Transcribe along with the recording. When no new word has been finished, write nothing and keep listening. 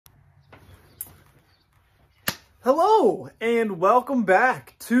Hello, and welcome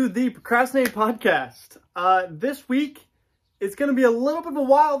back to the Procrastinate Podcast. This week, it's going to be a little bit of a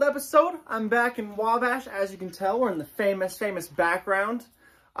wild episode. I'm back in Wabash, as you can tell. We're in the famous background.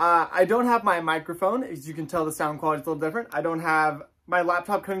 I don't have my microphone. As you can tell, the sound quality is a little different. I don't have, my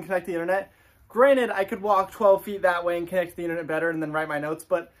laptop couldn't connect to the internet. Granted, I could walk 12 feet that way and connect to the internet better and then write my notes,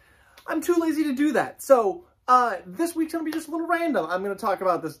 but I'm too lazy to do that. So, this week's going to be just a little random. I'm going to talk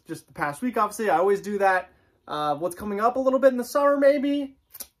about this just the past week, obviously. I always do that. What's coming up a little bit in the summer, maybe,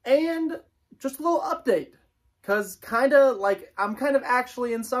 and just a little update, because I'm kind of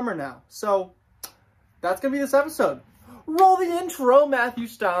actually in summer now, so that's gonna be this episode. Roll the intro, Matthew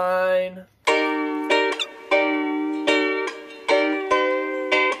Stein.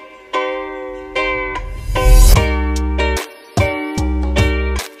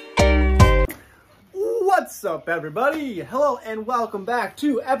 What's up, everybody? Hello and welcome back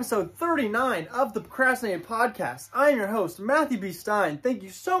to episode 39 of the Procrastinated Podcast. I'm your host, Matthew B. Stein. Thank you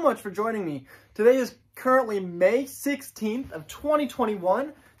so much for joining me. Today is currently May 16th of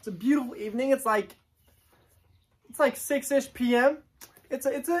 2021. It's a beautiful evening. It's like 6-ish p.m. It's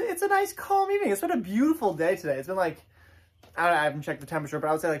a nice calm evening. It's been a beautiful day today. It's been like, I haven't checked the temperature, but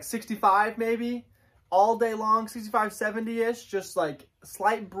I would say like 65 maybe all day long, 65, 70-ish, just like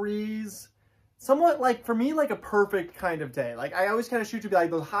slight breeze. Somewhat, like, for me, like a perfect kind of day. Like, I always kind of shoot to be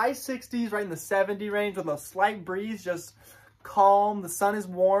like those high 60s, right in the 70 range with a slight breeze, just calm. The sun is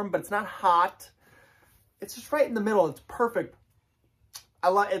warm, but it's not hot. It's just right in the middle. It's perfect.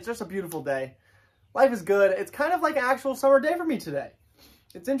 It's just a beautiful day. Life is good. It's kind of like an actual summer day for me today.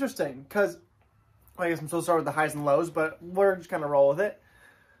 It's interesting because, I guess I'm supposed to start with the highs and lows, but we're just kind of roll with it.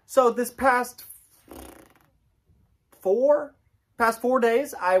 So this past 4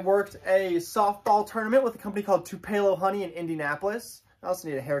 days, I worked a softball tournament with a company called Tupelo Honey in Indianapolis. I also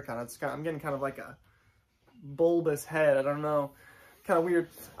need a haircut. I'm getting kind of like a bulbous head. I don't know. Kind of weird.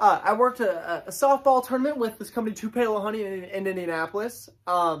 I worked a softball tournament with this company, Tupelo Honey in Indianapolis.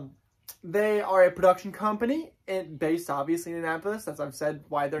 They are a production company based, obviously, in Indianapolis. As I've said,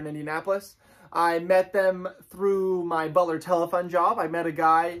 why they're in Indianapolis. I met them through my Butler Telefund job. I met a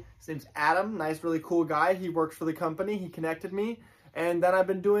guy, his name's Adam, nice, really cool guy. He works for the company. He connected me. And then I've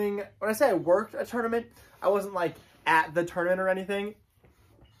been doing, when I say I worked a tournament, I wasn't like at the tournament or anything.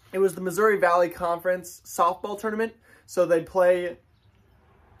 It was the Missouri Valley Conference softball tournament. So they play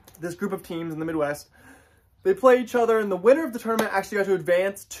this group of teams in the Midwest. They play each other, and the winner of the tournament actually got to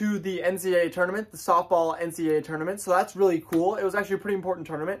advance to the NCAA tournament, the softball NCAA tournament. So that's really cool. It was actually a pretty important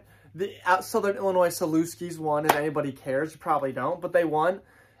tournament. The Southern Illinois Saluskis won, if anybody cares. You probably don't, but they won.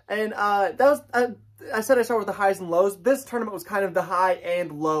 And that was, I said I started with the highs and lows. This tournament was kind of the high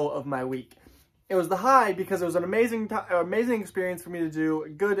and low of my week. It was the high because it was an amazing experience for me to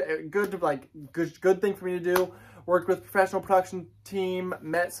do. Good thing for me to do. Worked with professional production team,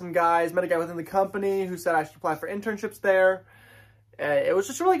 met some guys, met a guy within the company who said I should apply for internships there. It was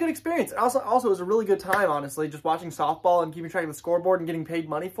just a really good experience. Also, it was a really good time, honestly, just watching softball and keeping track of the scoreboard and getting paid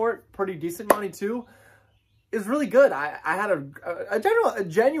money for it. Pretty decent money, too. It was really good. I had a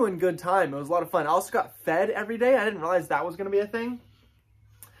genuine good time. It was a lot of fun. I also got fed every day. I didn't realize that was going to be a thing.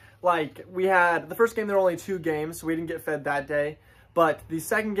 Like, we had, the first game, there were only 2 games, so we didn't get fed that day. But the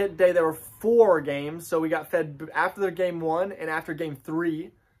second day, there were 4 games, so we got fed after the game 1 and after game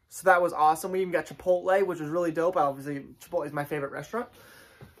 3. So that was awesome. We even got Chipotle, which was really dope. Obviously, Chipotle is my favorite restaurant.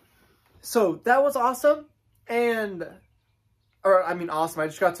 So that was awesome. Awesome. I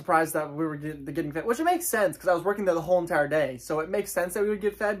just got surprised that we were getting fed, which it makes sense because I was working there the whole entire day. So it makes sense that we would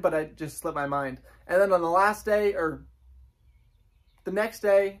get fed, but it just slipped my mind. And then on the last day, or the next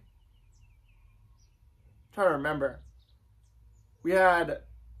day, I'm trying to remember. We had,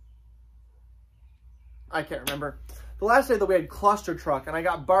 I can't remember. The last day that we had cluster truck, and I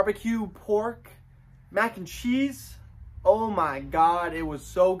got barbecue pork, mac and cheese. Oh my God, it was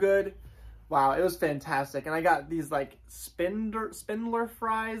so good. Wow, it was fantastic. And I got these like spindler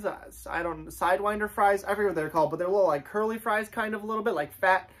fries, sidewinder fries. I forget what they're called, but they're little like curly fries, kind of a little bit like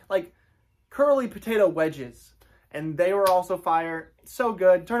fat, like curly potato wedges. And they were also fire. So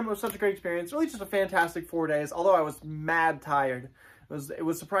good. Tournament was such a great experience. Really just a fantastic 4 days, although I was mad tired. It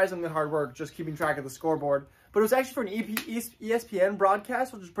was surprisingly hard work just keeping track of the scoreboard. But it was actually for an ESPN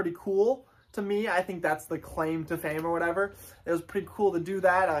broadcast, which is pretty cool to me. I think that's the claim to fame or whatever. It was pretty cool to do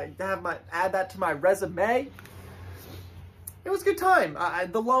that. I add that to my resume. It was a good time.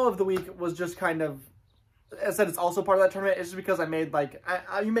 The low of the week was just kind of, as I said, it's also part of that tournament. It's just because I made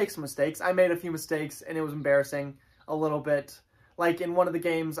you make some mistakes. I made a few mistakes and it was embarrassing a little bit. Like in one of the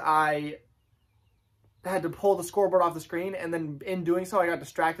games, I had to pull the scoreboard off the screen, and then in doing so, I got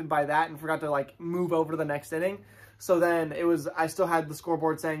distracted by that and forgot to like move over to the next inning. So then I still had the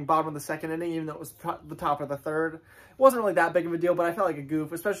scoreboard saying bottom of the second inning, even though it was the top of the third. It wasn't really that big of a deal, but I felt like a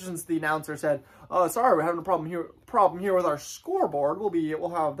goof, especially since the announcer said, "Oh, sorry, we're having a problem here with our scoreboard. We'll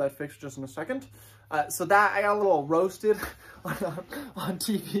have that fixed just in a second." So that I got a little roasted on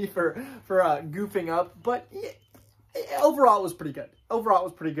TV for goofing up, but overall it was pretty good. Overall it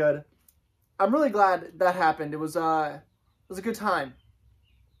was pretty good. I'm really glad that happened. It was a good time.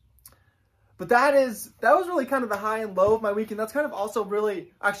 But that was really kind of the high and low of my week, and that's kind of also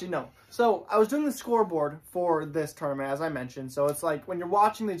really, actually no. So I was doing the scoreboard for this tournament, as I mentioned. So it's like when you're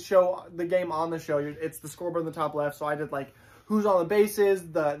watching the game on the show, it's the scoreboard in the top left. So I did like who's on the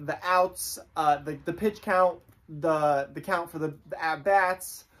bases, the outs, the pitch count, the count for the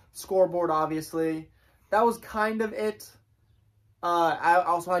at-bats, scoreboard, obviously. That was kind of it. I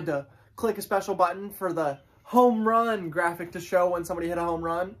also had to click a special button for the home run graphic to show when somebody hit a home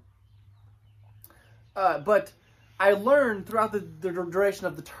run. But I learned throughout the duration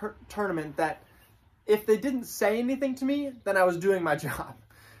of the tournament that if they didn't say anything to me, then I was doing my job.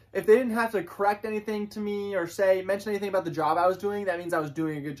 If they didn't have to correct anything to me or mention anything about the job I was doing, that means I was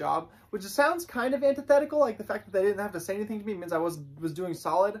doing a good job. Which sounds kind of antithetical, like the fact that they didn't have to say anything to me means I was doing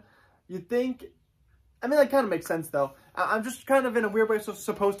solid. You'd think, I mean, that kind of makes sense though. I'm just kind of in a weird way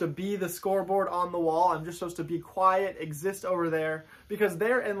supposed to be the scoreboard on the wall. I'm just supposed to be quiet, exist over there, because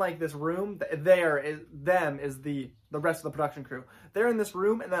they're in like this room. Them is the rest of the production crew. They're in this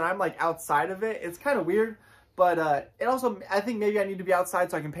room, and then I'm like outside of it. It's kind of weird, but it also, I think maybe I need to be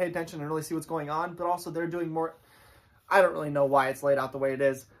outside so I can pay attention and really see what's going on. But also they're doing more. I don't really know why it's laid out the way it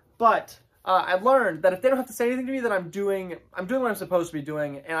is, but I learned that if they don't have to say anything to me, then I'm doing what I'm supposed to be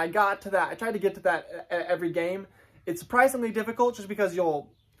doing. And I got to that. I tried to get to that every game. It's surprisingly difficult just because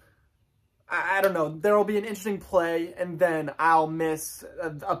I don't know, there will be an interesting play and then I'll miss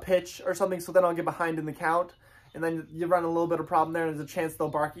a pitch or something, so then I'll get behind in the count. And then you run a little bit of problem there, and there's a chance they'll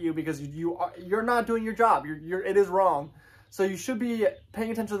bark at you because you're not doing your job. It is wrong. So you should be paying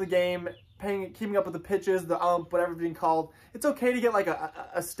attention to the game, keeping up with the pitches, the whatever's being called. It's okay to get like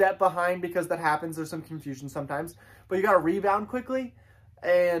a step behind because that happens. There's some confusion sometimes, but you got to rebound quickly.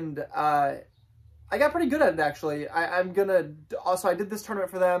 And I got pretty good at it, actually. I did this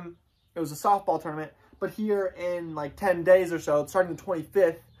tournament for them. It was a softball tournament, but here in like 10 days or so, starting the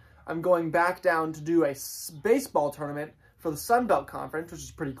 25th, I'm going back down to do a baseball tournament for the Sun Belt Conference, which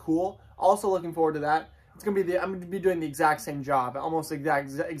is pretty cool. Also looking forward to that. I'm going to be doing the exact same job, almost the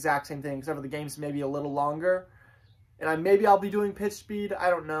exact same thing, except for the game's maybe a little longer. And maybe I'll be doing pitch speed. I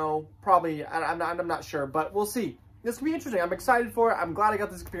don't know. Probably. I'm not sure, but we'll see. This could be interesting. I'm excited for it. I'm glad I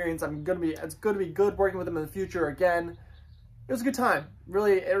got this experience. It's going to be good working with them in the future again. It was a good time. It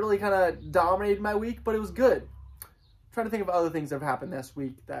really kind of dominated my week, but it was good. I'm trying to think of other things that have happened this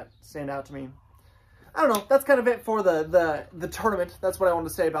week that stand out to me. I don't know. That's kind of it for the tournament. That's what I wanted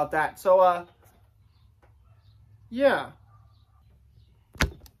to say about that. So, yeah.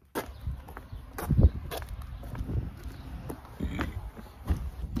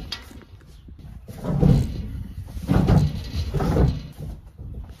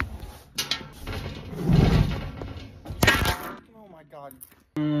 God.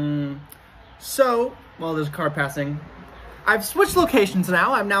 Well, there's a car passing. I've switched locations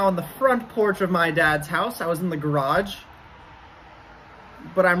now. I'm now on the front porch of my dad's house. I was in the garage.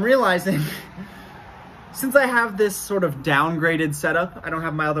 But I'm realizing, since I have this sort of downgraded setup, I don't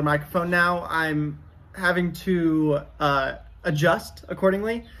have my other microphone now, I'm having to adjust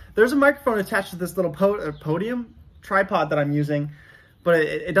accordingly. There's a microphone attached to this little tripod that I'm using. But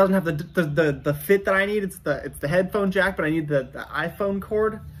it doesn't have the fit that I need. It's the headphone jack, but I need the iPhone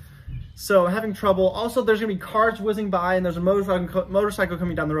cord. So I'm having trouble. Also, there's gonna be cars whizzing by, and there's a motorcycle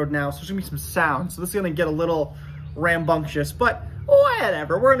coming down the road now. So there's gonna be some sound. So this is gonna get a little rambunctious, but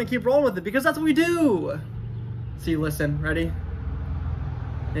whatever. We're gonna keep rolling with it because that's what we do. See, listen, ready?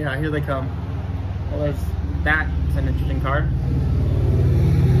 Yeah, here they come. Well, that's an interesting car.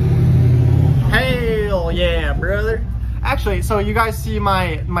 Hell yeah, brother. Actually, so you guys see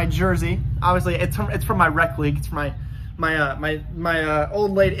my jersey. Obviously, it's from my rec league. It's from my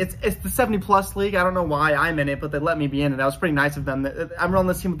old lady. It's the 70+ league. I don't know why I'm in it, but they let me be in it. That was pretty nice of them. I'm on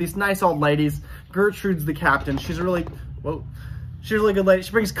this team with these nice old ladies. Gertrude's the captain. She's a really good lady.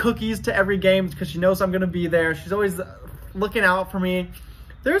 She brings cookies to every game because she knows I'm gonna be there. She's always looking out for me.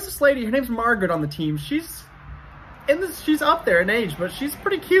 There's this lady. Her name's Margaret on the team. She's up there in age, but she's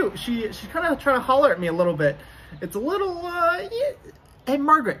pretty cute. She's kind of trying to holler at me a little bit. It's a little, yeah. Hey,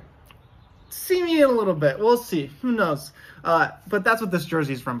 Margaret, see me in a little bit. We'll see. Who knows? But that's what this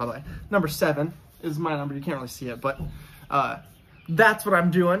jersey is from, by the way. Number 7. is my number. You can't really see it, but that's what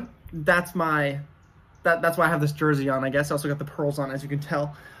I'm doing. That's why I have this jersey on, I guess. I also got the pearls on, as you can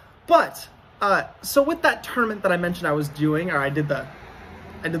tell. But so with that tournament that I mentioned I was doing, or I did the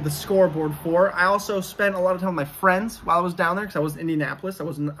scoreboard for, I also spent a lot of time with my friends while I was down there because I was in Indianapolis. I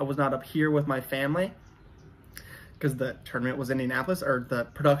was not up here with my family because the tournament was in Indianapolis, or the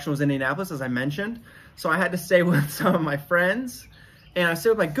production was in Indianapolis, as I mentioned. So I had to stay with some of my friends, and I stayed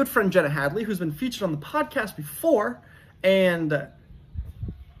with my good friend Jenna Hadley, who's been featured on the podcast before. And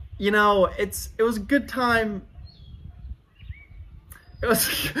you know, it was a good time. It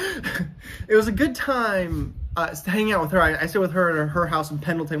was a good time hanging out with her. I stayed with her at her house in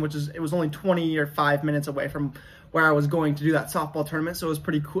Pendleton, it was only 25 minutes away from where I was going to do that softball tournament. So it was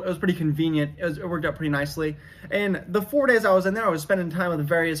pretty cool. It was pretty convenient. It worked out pretty nicely. And the 4 days I was in there, I was spending time with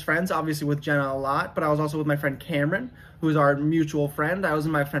various friends, obviously with Jenna a lot, but I was also with my friend Cameron, who's our mutual friend. I was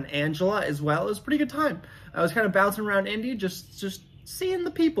with my friend Angela as well. It was a pretty good time. I was kind of bouncing around Indy, just seeing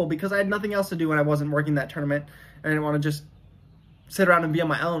the people, because I had nothing else to do when I wasn't working that tournament. And I didn't want to just sit around and be on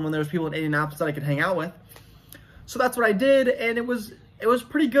my own when there was people in Indianapolis that I could hang out with. So that's what I did, and it was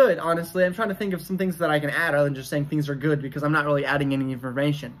pretty good, honestly. I'm trying to think of some things that I can add other than just saying things are good, because I'm not really adding any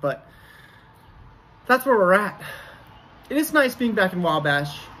information. But that's where we're at. It is nice being back in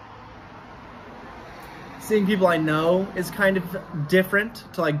Wabash. Seeing people I know is kind of different,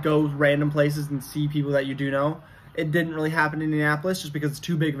 to like go random places and see people that you do know. It didn't really happen in Indianapolis just because it's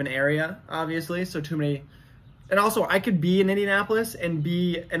too big of an area, obviously. So too many. And also, I could be in Indianapolis and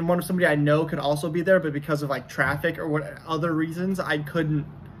somebody I know could also be there, but because of like traffic or what other reasons, I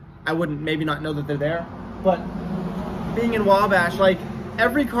wouldn't maybe not know that they're there. But being in Wabash, like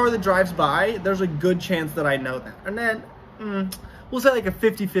every car that drives by, there's a good chance that I know them. And then we'll say like a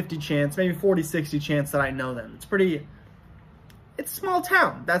 50-50 chance, maybe 40-60 chance that I know them. It's a small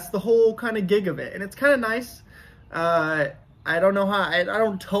town. That's the whole kind of gig of it. And it's kind of nice. I don't know how, I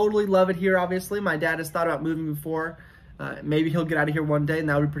don't totally love it here, obviously. My dad has thought about moving before. Maybe he'll get out of here one day, and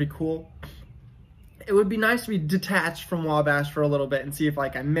that would be pretty cool. It would be nice to be detached from Wabash for a little bit and see if,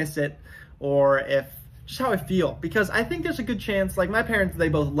 like, I miss it, or if, just how I feel. Because I think there's a good chance, like, my parents, they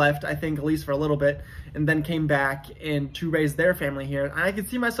both left, I think, at least for a little bit, and then came back to raise their family here. And I could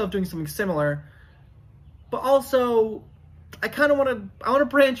see myself doing something similar, but also I kind of want to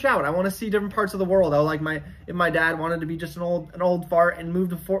branch out. I want to see different parts of the world. If my dad wanted to be just an old fart and move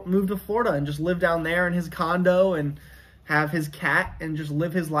to Florida and just live down there in his condo and have his cat and just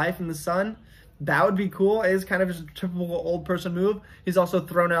live his life in the sun, that would be cool. It is kind of just a typical old person move. He's also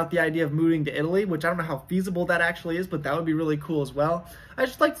thrown out the idea of moving to Italy, which I don't know how feasible that actually is, but that would be really cool as well. I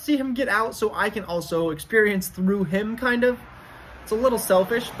just like to see him get out so I can also experience through him, kind of. It's a little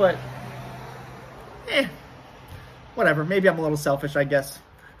selfish, but whatever. Maybe I'm a little selfish, I guess.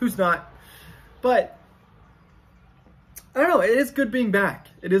 Who's not? But I don't know. It is good being back.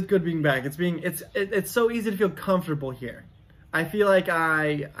 It is good being back. It's so easy to feel comfortable here. I feel like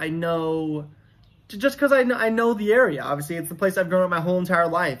I know, just because I know the area. Obviously, it's the place I've grown up my whole entire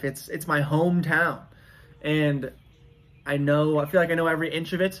life. It's my hometown, and I feel like I know every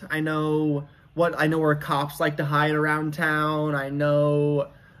inch of it. I know where cops like to hide around town. I know.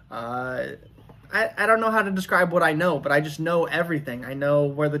 I don't know how to describe what I know, but I just know everything. I know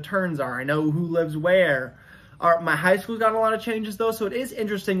where the turns are. I know who lives where. My high school's got a lot of changes, though, so it is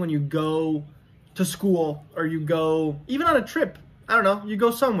interesting when you go to school or you go even on a trip. I don't know. You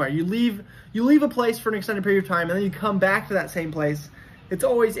go somewhere. You leave a place for an extended period of time, and then you come back to that same place. It's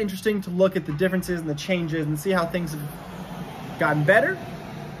always interesting to look at the differences and the changes and see how things have gotten better,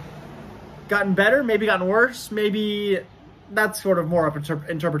 maybe gotten worse, maybe. That's sort of more of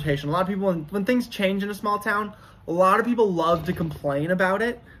interpretation. A lot of people, when things change in a small town, a lot of people love to complain about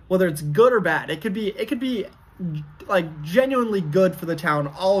it, whether it's good or bad. It could be like genuinely good for the town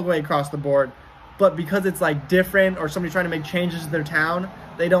all the way across the board, but because it's like different or somebody trying to make changes to their town,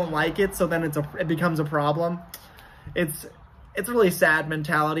 they don't like it, so then it becomes a problem. It's a really sad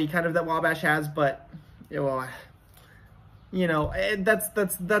mentality kind of that Wabash has, but you know, that's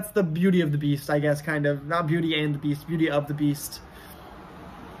the beauty of the beast, I guess, kind of. Not beauty and the beast, beauty of the beast.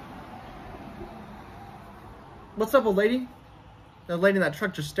 What's up, old lady? The lady in that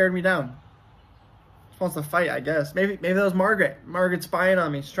truck just stared me down. She wants to fight, I guess. Maybe that was Margaret. Margaret's spying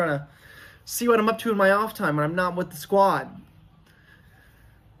on me. She's trying to see what I'm up to in my off time when I'm not with the squad.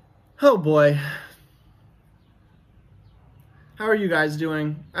 Oh, boy. How are you guys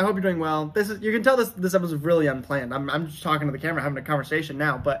doing? I hope you're doing well. You can tell this episode is really unplanned. I'm just talking to the camera, having a conversation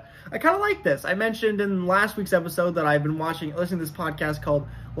now, but I kind of like this. I mentioned in last week's episode that I've been listening to this podcast called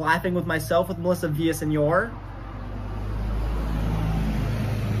Laughing with Myself with Melissa Villasenor.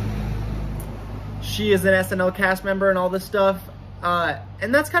 she is an SNL cast member and all this stuff.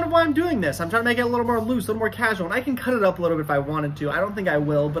 And that's kind of why I'm doing this. I'm trying to make it a little more loose, a little more casual. And I can cut it up a little bit if I wanted to. I don't think I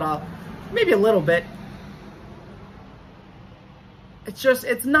will, but I'll maybe a little bit.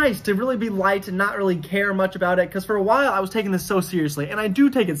 It's nice to really be light and not really care much about it, because for a while I was taking this so seriously, and I do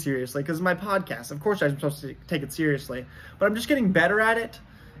take it seriously because it's my podcast. Of course I'm supposed to take it seriously, but I'm just getting better at it,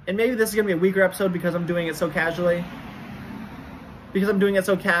 and maybe this is going to be a weaker episode because I'm doing it so casually.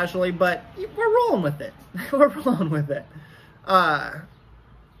 But we're rolling with it. We're rolling with it.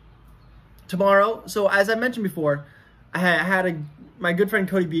 Tomorrow, so as I mentioned before, I had my good friend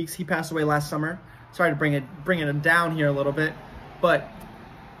Cody Beeks. He passed away last summer. Sorry to bring it down here a little bit. But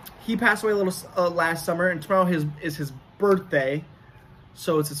he passed away last summer, and tomorrow is his birthday.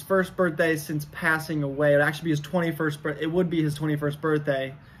 So it's his first birthday since passing away. It would actually be his 21st. It would be his 21st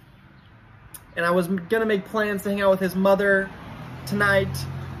birthday. And I was gonna make plans to hang out with his mother tonight,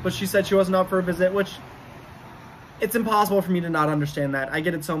 but she said she wasn't up for a visit, which it's impossible for me to not understand that. I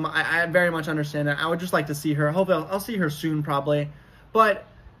get it so much. I very much understand that. I would just like to see her. I hope I'll see her soon, probably. But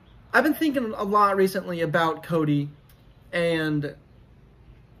I've been thinking a lot recently about Cody and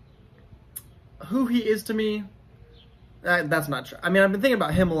who he is to me. That's not true. I mean, I've been thinking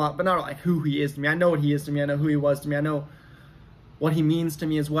about him a lot, but not like who he is to me. I know what he is to me. I know who he was to me. I know what he means to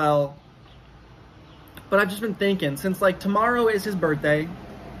me as well. But I've just been thinking, since like tomorrow is his birthday.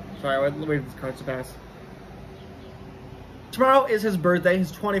 Sorry, I waited for the cards to pass. Tomorrow is his birthday,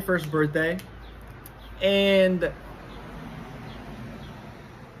 his 21st birthday. And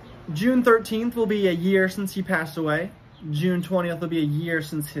June 13th will be a year since he passed away. June 20th will be a year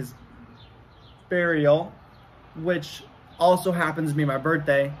since his burial, which also happens to be my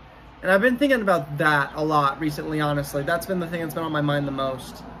birthday. And I've been thinking about that a lot recently, honestly. That's been the thing that's been on my mind the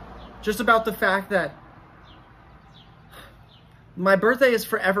most. Just about the fact that my birthday is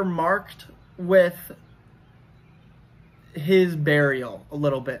forever marked with his burial a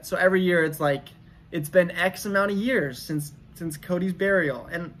little bit. So every year it's like, it's been X amount of years since Cody's burial.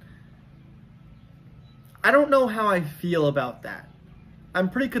 And I don't know how I feel about that. I'm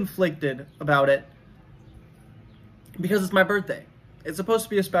pretty conflicted about it because it's my birthday. It's supposed to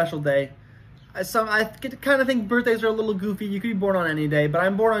be a special day. I kind of think birthdays are a little goofy. You could be born on any day, but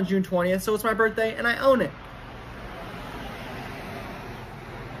I'm born on June 20th, so it's my birthday, and I own it.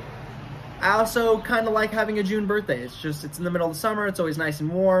 I also kind of like having a June birthday. It's in the middle of the summer. It's always nice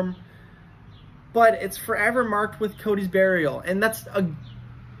and warm. But it's forever marked with Cody's burial. And that's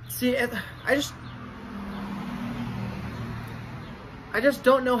I just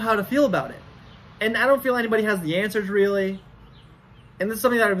don't know how to feel about it. And I don't feel anybody has the answers, really. And this is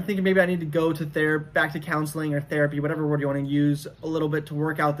something that I've been thinking maybe I need to go to back to counseling or therapy, whatever word you want to use, a little bit to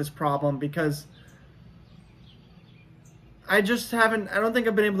work out this problem, because I don't think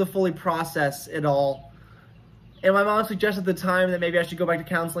I've been able to fully process it all. And my mom suggested at the time that maybe I should go back to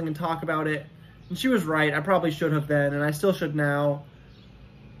counseling and talk about it. And she was right. I probably should have then, and I still should now.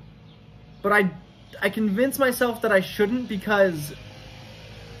 But I convinced myself that I shouldn't because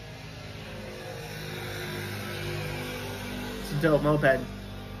it's a dope moped.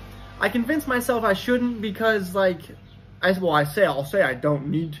 I convinced myself I shouldn't because, like, I'll say I don't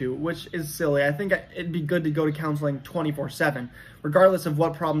need to, which is silly. I think it'd be good to go to counseling 24/7, regardless of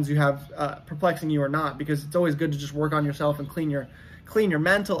what problems you have perplexing you or not, because it's always good to just work on yourself and clean your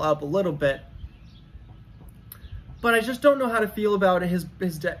mental up a little bit. But I just don't know how to feel about his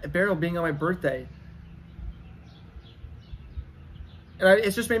burial being on my birthday. And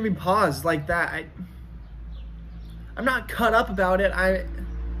it's just made me pause like that. I'm not cut up about it.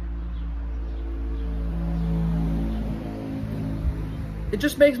 It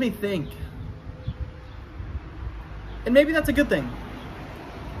just makes me think. And maybe that's a good thing.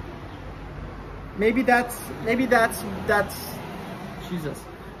 Maybe that's Jesus.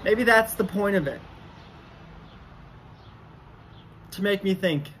 Maybe that's the point of it. To make me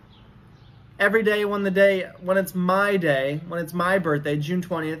think. Every day when it's my day, when it's my birthday, June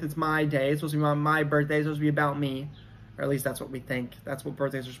 20th, it's my day. It's supposed to be my birthday. It's supposed to be about me. Or at least that's what we think. That's what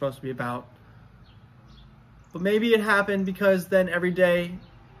birthdays are supposed to be about. But maybe it happened because then every day,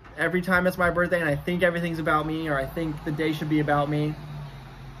 every time it's my birthday and I think everything's about me, or I think the day should be about me,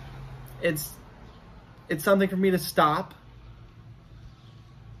 it's something for me to stop,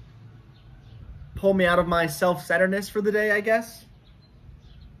 pull me out of my self-centeredness for the day, I guess,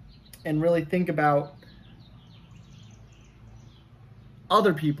 and really think about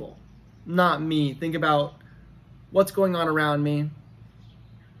other people, not me. Think about what's going on around me,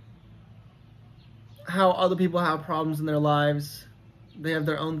 how other people have problems in their lives. They have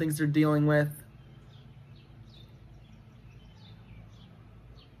their own things they're dealing with.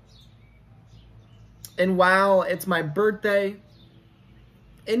 And while it's my birthday,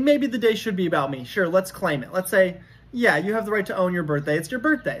 and maybe the day should be about me, sure, let's claim it. Let's say, yeah, you have the right to own your birthday. It's your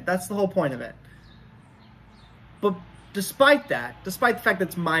birthday. That's the whole point of it. But despite that, despite the fact that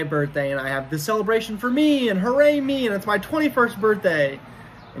it's my birthday and I have this celebration for me and hooray me and it's my 21st birthday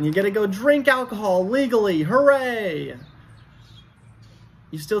and you get to go drink alcohol legally, hooray!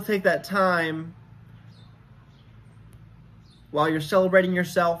 You still take that time while you're celebrating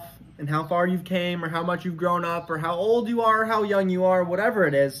yourself and how far you've came or how much you've grown up or how old you are, how young you are, whatever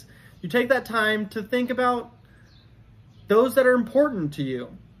it is. You take that time to think about those that are important to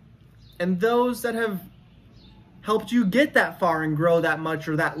you and those that have helped you get that far and grow that much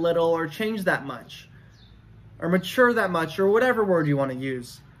or that little or change that much or mature that much or whatever word you want to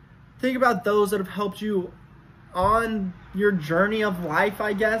use. Think about those that have helped you on your journey of life,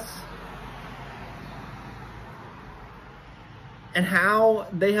 I guess, and how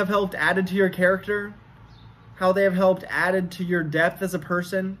they have helped added to your character, how they have helped added to your depth as a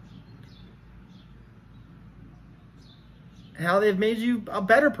person, how they've made you a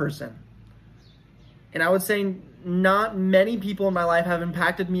better person. And I would say not many people in my life have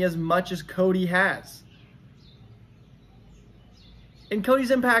impacted me as much as Cody has. And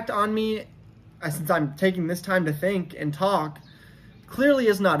Cody's impact on me, since I'm taking this time to think and talk, clearly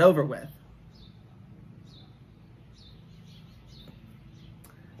is not over with.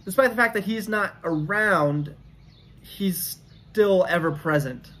 Despite the fact that he's not around, he's still ever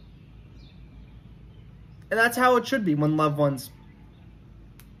present. And that's how it should be when loved ones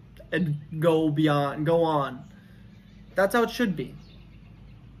go on. That's how it should be.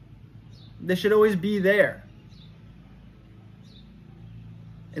 They should always be there.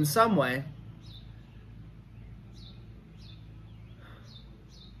 In some way.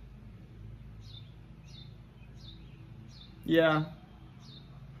 Yeah.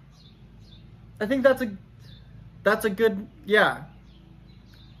 I think that's a good, yeah.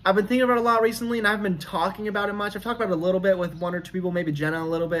 I've been thinking about it a lot recently, and I haven't been talking about it much. I've talked about it a little bit with one or two people, maybe Jenna a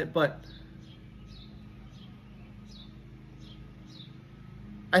little bit, but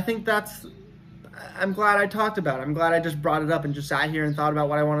I think I'm glad I talked about it. I'm glad I just brought it up and just sat here and thought about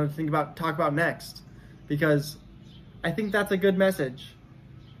what I wanted to talk about next, because I think that's a good message.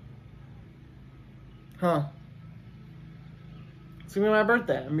 Huh. It's going to be my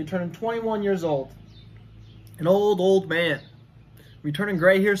birthday. I'm going to be turning 21 years old. An old man. I'll be turning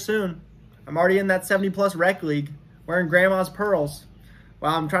gray here soon. I'm already in that 70-plus rec league, wearing grandma's pearls,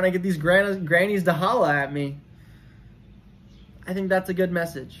 while I'm trying to get these grannies to holla at me. I think that's a good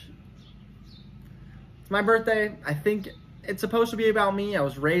message. It's my birthday. I think it's supposed to be about me. I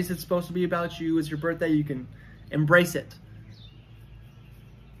was raised it's supposed to be about you. It's your birthday. You can embrace it.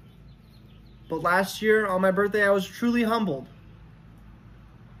 But last year, on my birthday, I was truly humbled.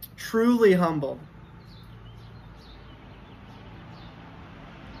 Truly humbled.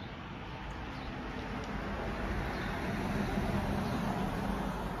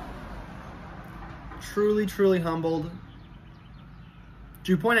 Truly humbled.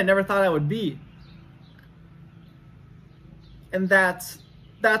 To a point I never thought I would be. And that's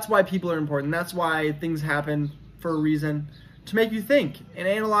why people are important. That's why things happen for a reason. To make you think and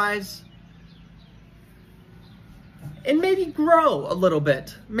analyze and maybe grow a little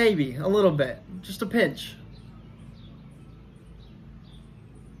bit. Maybe a little bit. Just a pinch.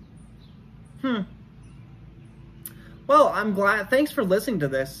 Well, I'm glad. Thanks for listening to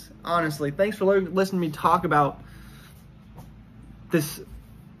this, honestly. Thanks for listening to me talk about this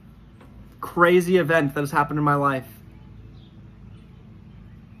crazy event that has happened in my life.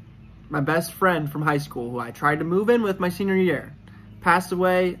 My best friend from high school, who I tried to move in with my senior year, passed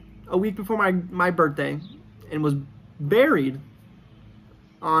away a week before my birthday and was buried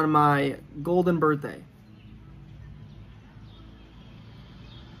on my golden birthday.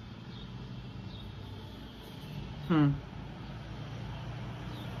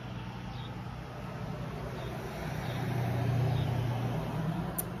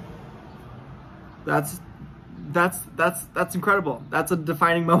 That's incredible. That's a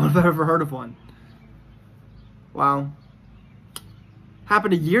defining moment if I've ever heard of one. Wow.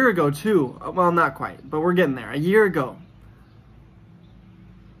 Happened a year ago too. Well, not quite, but we're getting there. A year ago.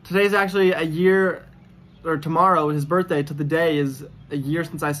 Today's actually a year, or tomorrow, his birthday, to the day is a year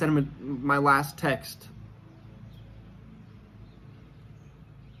since I sent him my last text.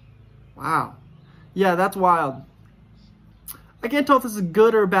 Wow. Yeah, that's wild. I can't tell if this is a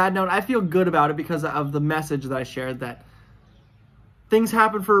good or a bad note. I feel good about it because of the message that I shared, that things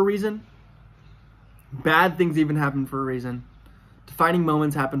happen for a reason. Bad things even happen for a reason. Defining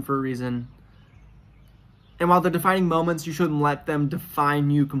moments happen for a reason. And while they're defining moments, you shouldn't let them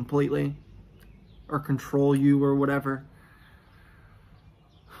define you completely. or control you or whatever.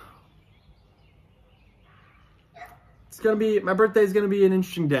 My birthday's gonna be an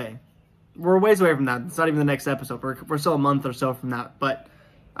interesting day. We're ways away from that. It's not even the next episode. We're still a month or so from that, but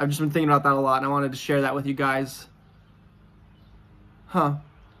I've just been thinking about that a lot, and I wanted to share that with you guys. Huh.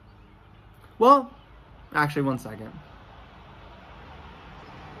 Well, actually, one second.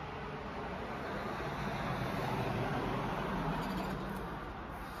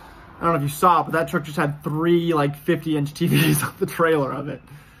 I don't know if you saw it, but that truck just had 3, 50-inch TVs on the trailer of it.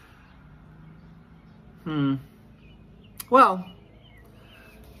 Well,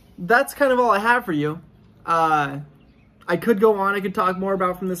 that's kind of all I have for you. I could go on. I could talk more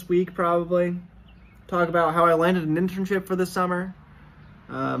about from this week, probably. Talk about how I landed an internship for this summer.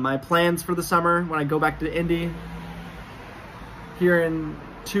 My plans for the summer when I go back to Indy here in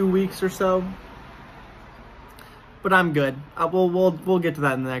 2 weeks or so. But I'm good. We'll get to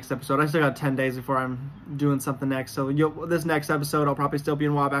that in the next episode. I still got 10 days before I'm doing something next. So this next episode, I'll probably still be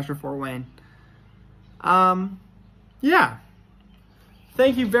in Wabash or Fort Wayne. Yeah.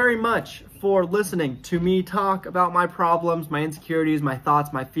 Thank you very much for listening to me talk about my problems, my insecurities, my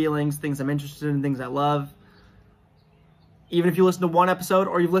thoughts, my feelings, things I'm interested in, things I love. Even if you listen to one episode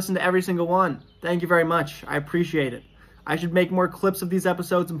or you've listened to every single one, thank you very much. I appreciate it. I should make more clips of these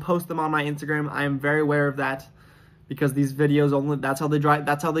episodes and post them on my Instagram. I am very aware of that because these videos that's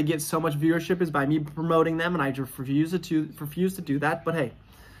how they get so much viewership, is by me promoting them, and I just refuse to do that. But hey,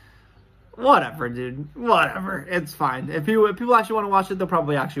 whatever, dude. Whatever. It's fine. If people actually want to watch it, they'll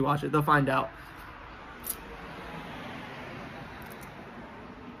probably actually watch it. They'll find out.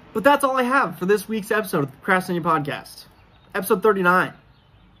 But that's all I have for this week's episode of the Procrastinating Podcast. Episode 39.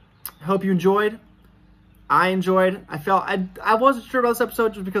 I hope you enjoyed. I enjoyed. I wasn't sure about this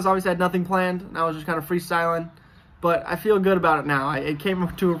episode just because obviously I had nothing planned, and I was just kind of freestyling. But I feel good about it now. It came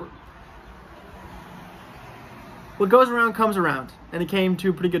to what goes around comes around, and it came to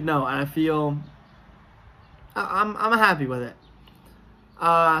a pretty good note, and I feel I'm happy with it.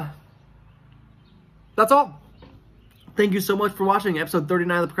 That's all. Thank you so much for watching episode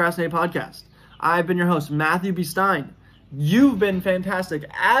 39 of the Procrastinating Podcast. I've been your host, Matthew B. Stein. You've been fantastic,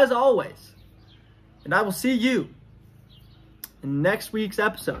 as always. And I will see you in next week's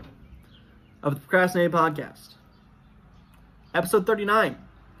episode of the Procrastinating Podcast. Episode 39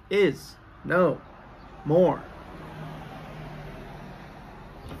 is no more.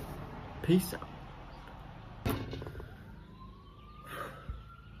 Peace out.